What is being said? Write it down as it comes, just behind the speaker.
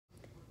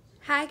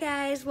Hi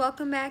guys,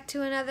 welcome back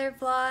to another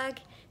vlog.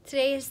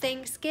 Today is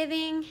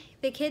Thanksgiving.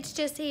 The kids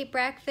just ate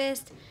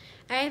breakfast.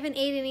 I haven't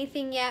ate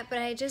anything yet, but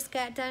I just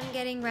got done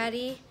getting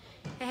ready.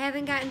 I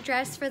haven't gotten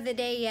dressed for the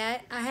day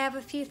yet. I have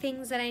a few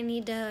things that I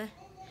need to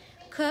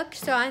cook,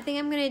 so I think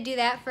I'm gonna do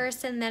that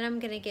first and then I'm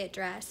gonna get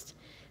dressed.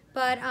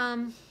 But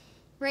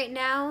right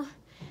now,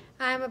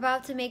 I'm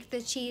about to make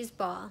the cheese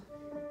ball.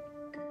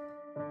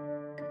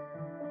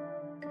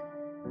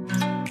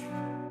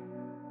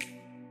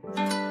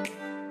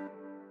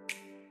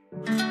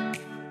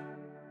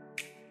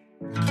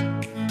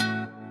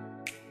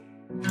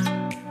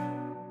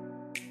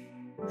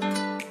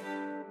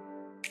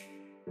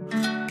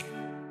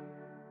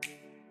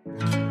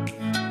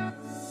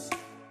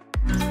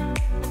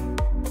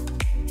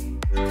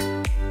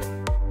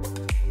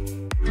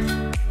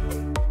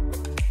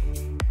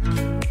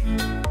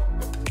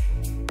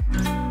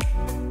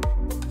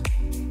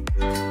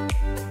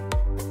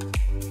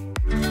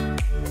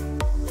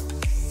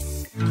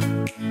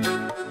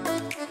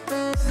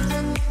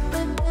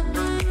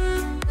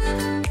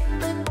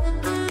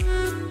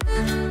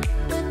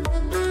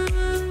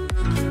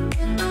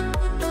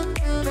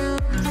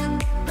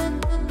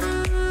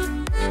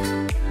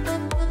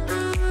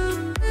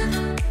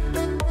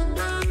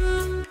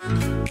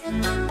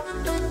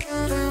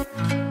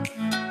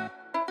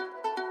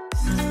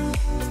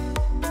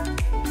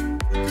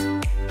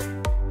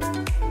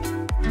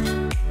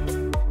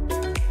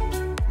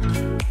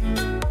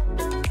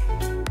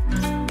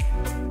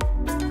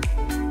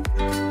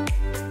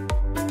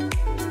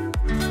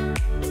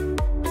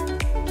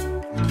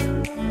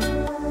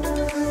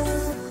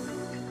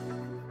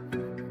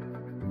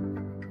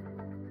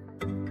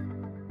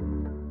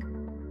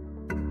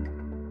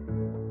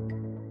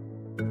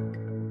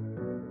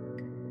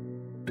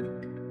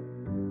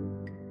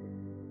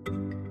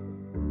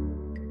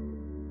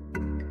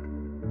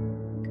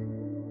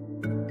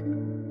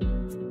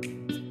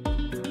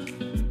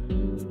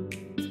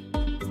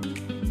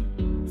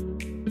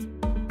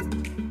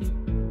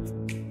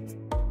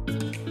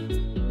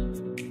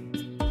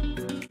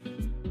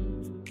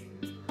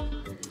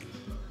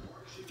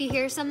 If you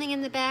hear something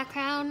in the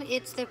background,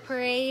 it's the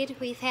parade.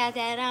 We've had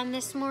that on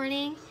this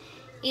morning.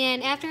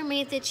 And after I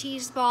made the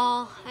cheese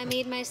ball, I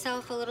made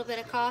myself a little bit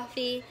of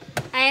coffee.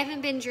 I haven't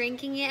been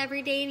drinking it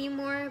every day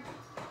anymore,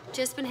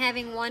 just been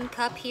having 1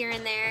 cup here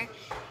and there.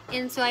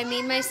 And so I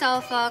made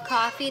myself a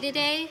coffee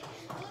today.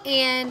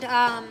 And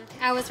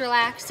I was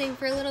relaxing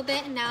for a little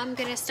bit, and now I'm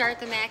gonna start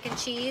the mac and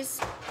cheese.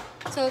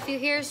 So if you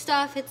hear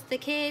stuff, it's the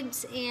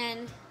kids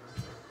and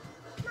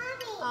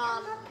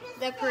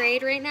the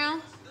parade right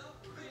now.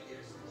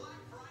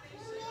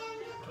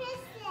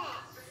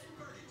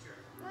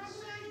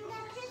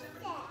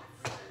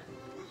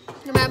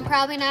 I'm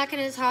probably not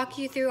going to talk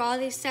you through all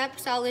these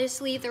steps. I'll just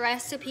leave the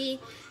recipe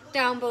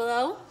down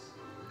below.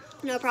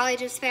 And I'll probably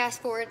just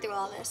fast forward through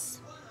all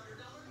this.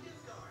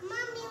 Mommy,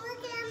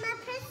 look at my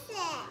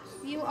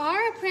princess. You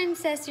are a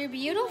princess. You're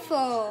beautiful.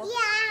 Yeah,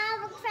 I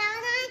have a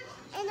crown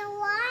on and a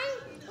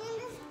wand and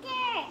a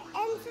skirt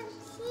and some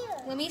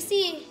shoes. Let me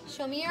see.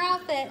 Show me your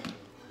outfit.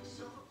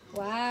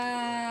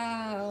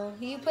 Wow.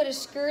 You put a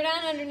skirt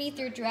on underneath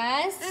your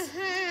dress?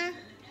 Uh-huh.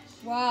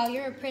 Wow,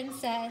 you're a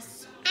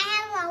princess. I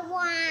have a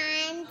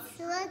wand.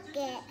 Look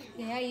it.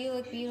 Yeah, you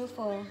look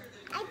beautiful.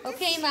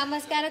 Okay,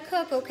 Mama's gotta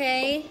cook,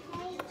 okay?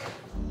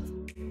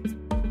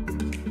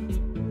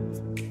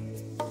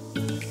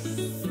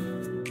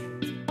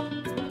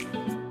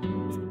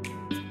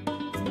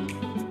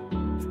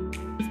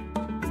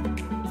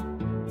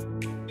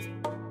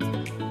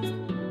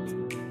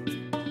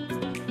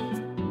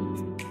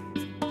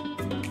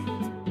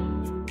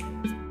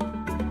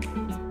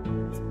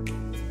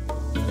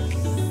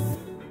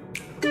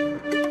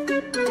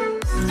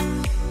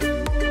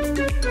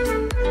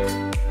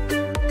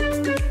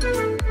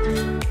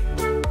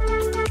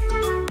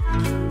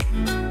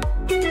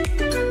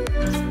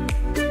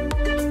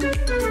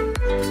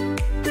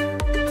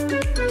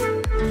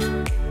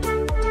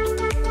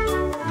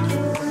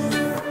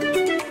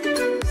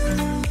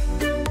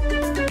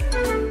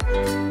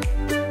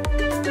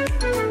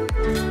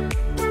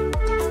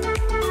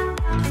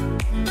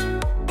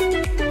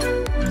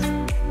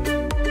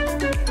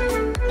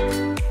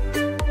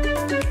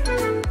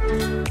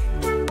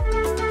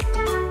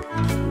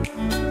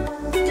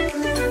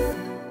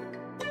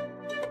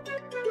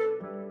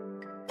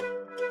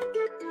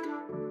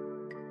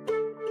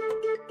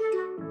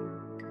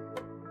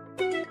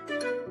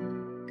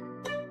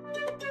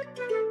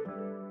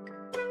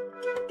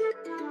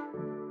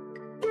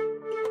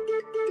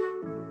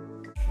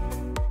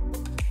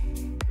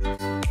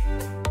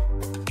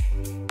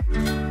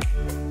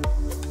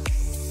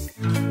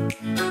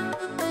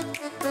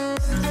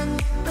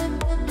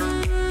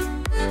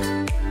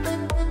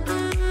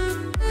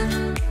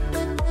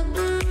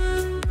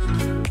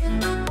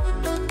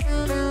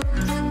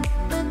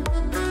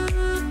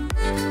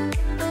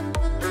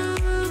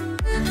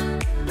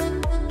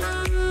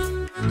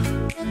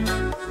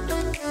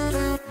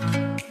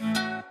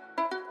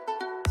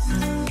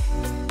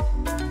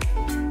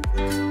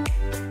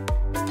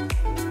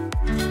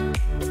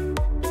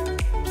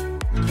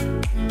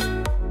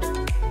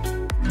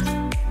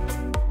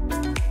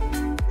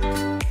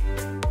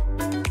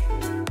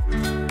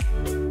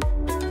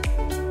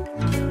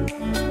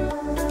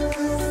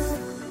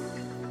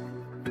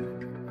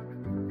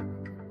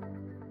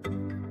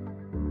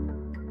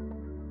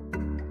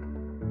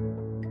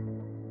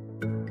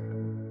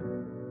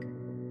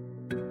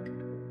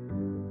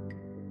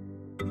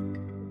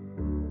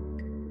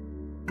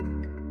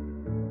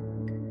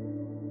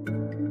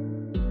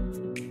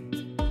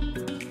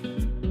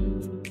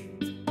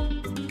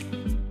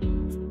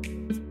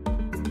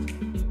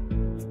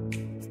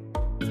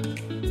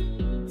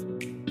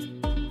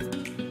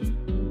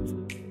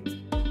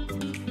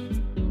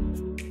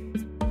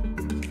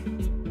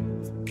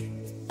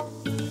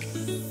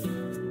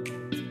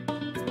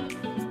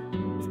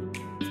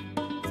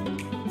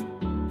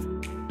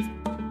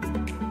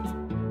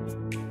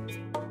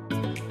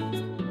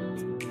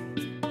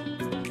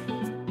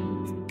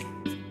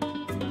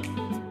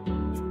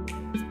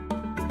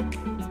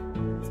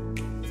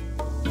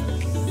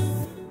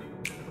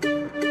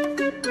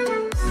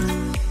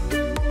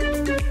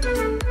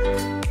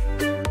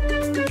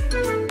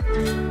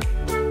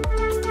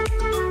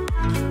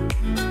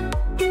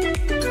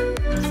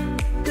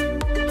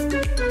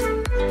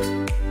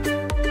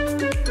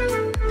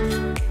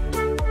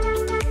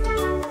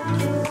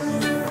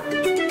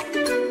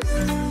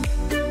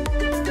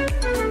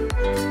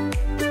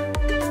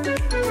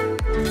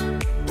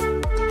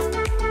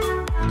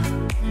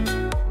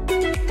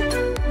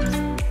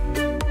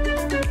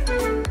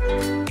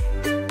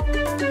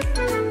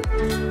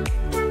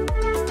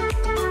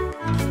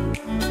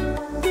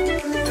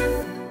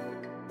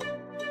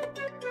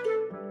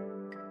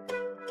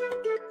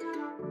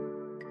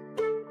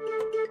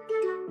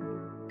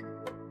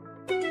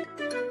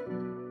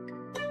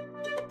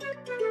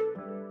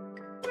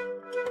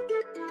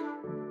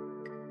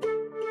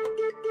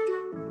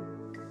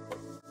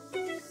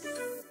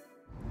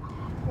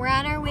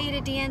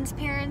 to Dan's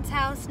parents'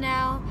 house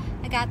now.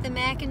 I got the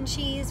mac and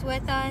cheese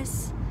with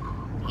us,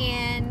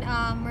 and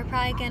we're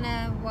probably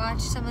gonna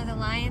watch some of the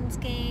Lions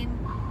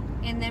game,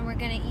 and then we're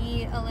gonna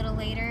eat a little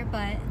later,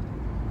 but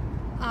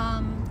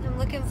I'm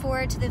looking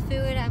forward to the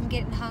food. I'm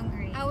getting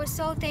hungry. I was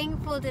so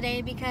thankful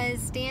today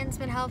because Dan's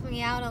been helping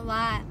me out a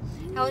lot.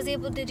 I was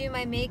able to do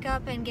my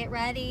makeup and get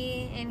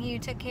ready, and he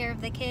took care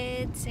of the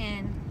kids,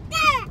 and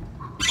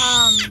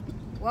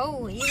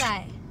whoa,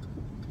 Eli.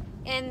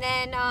 And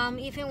then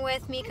even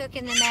with me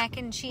cooking the mac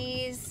and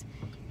cheese,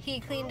 he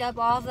cleaned up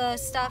all the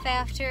stuff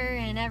after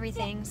and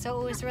everything.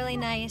 So it was really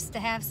nice to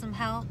have some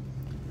help.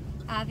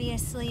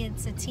 Obviously,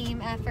 it's a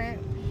team effort.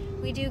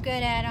 We do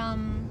good at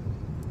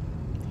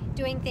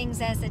doing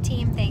things as a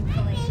team,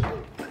 thankfully.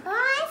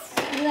 Boss?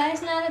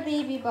 Eli's not a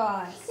baby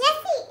boss.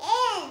 Yes, he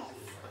is.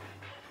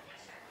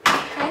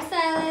 Hi,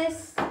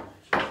 Silas.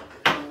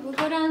 We'll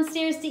go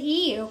downstairs to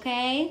eat,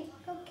 okay?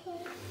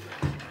 Okay.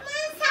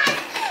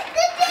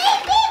 The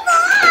baby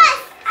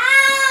boss!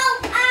 Ow!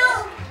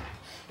 Ow!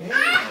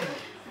 Ah!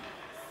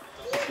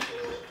 Excuse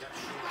me.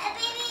 The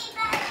baby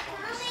boss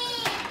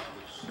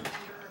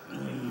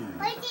coming.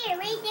 Right there,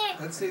 right there.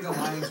 Let's say the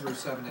Lions were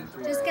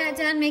 7-3. Just got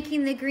done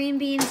making the green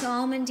beans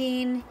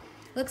almondine.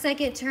 Looks like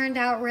it turned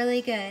out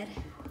really good.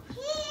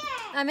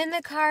 I'm in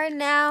the car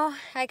now.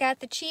 I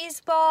got the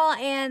cheese ball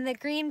and the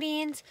green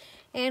beans,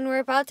 and we're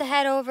about to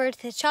head over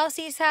to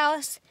Chelsea's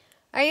house.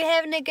 Are you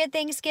having a good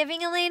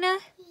Thanksgiving, Elena?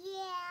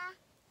 Yeah.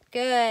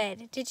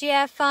 Good. Did you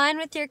have fun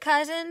with your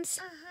cousins?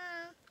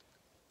 Uh-huh.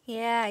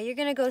 Yeah, you're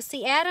gonna go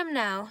see Adam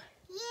now.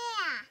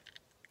 Yeah.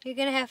 You're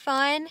gonna have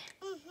fun?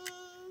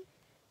 Mm-hmm.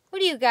 What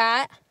do you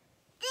got?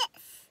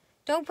 This.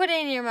 Don't put it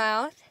in your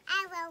mouth.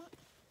 I won't.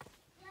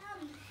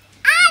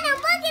 Adam,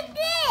 look at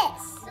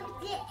this.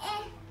 Look at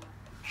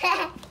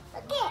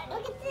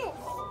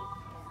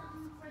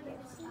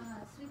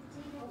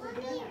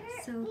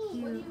this. So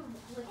cute.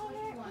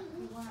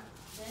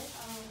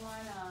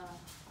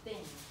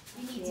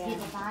 You need to get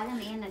the bottom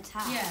and the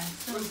top. Yeah,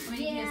 so we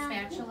need a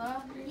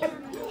spatula. Hey,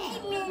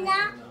 Mina.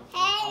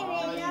 Hey,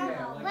 Mina.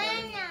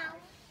 Where now?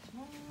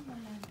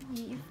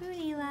 Eat your food,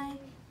 Eli.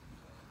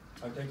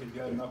 I think you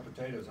got enough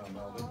potatoes on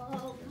Melvin.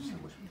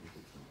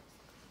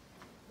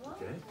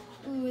 Okay.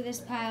 Ooh, this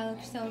pie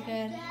looks so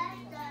good.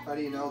 How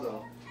do you know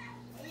though?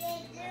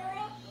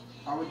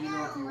 How would you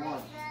know if you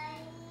won?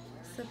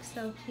 This looks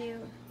so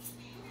cute.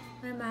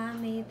 My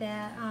mom made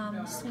that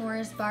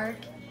s'mores bark.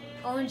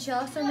 Oh, and she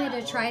also made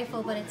a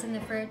trifle, but it's in the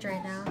fridge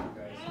right now.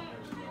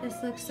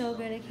 This looks so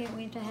good. I can't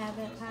wait to have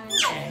that pie.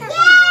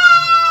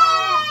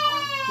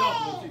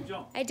 Jump, Lucy,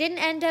 jump. I didn't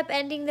end up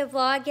ending the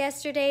vlog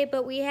yesterday,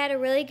 but we had a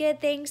really good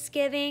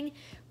Thanksgiving.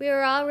 We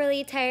were all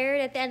really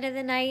tired at the end of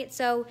the night,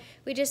 so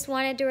we just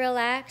wanted to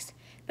relax.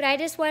 But I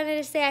just wanted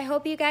to say I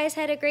hope you guys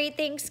had a great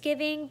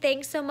Thanksgiving.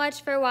 Thanks so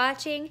much for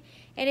watching.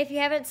 And if you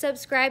haven't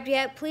subscribed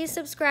yet, please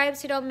subscribe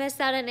so you don't miss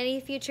out on any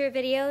future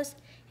videos.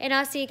 And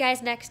I'll see you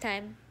guys next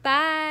time.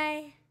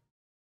 Bye!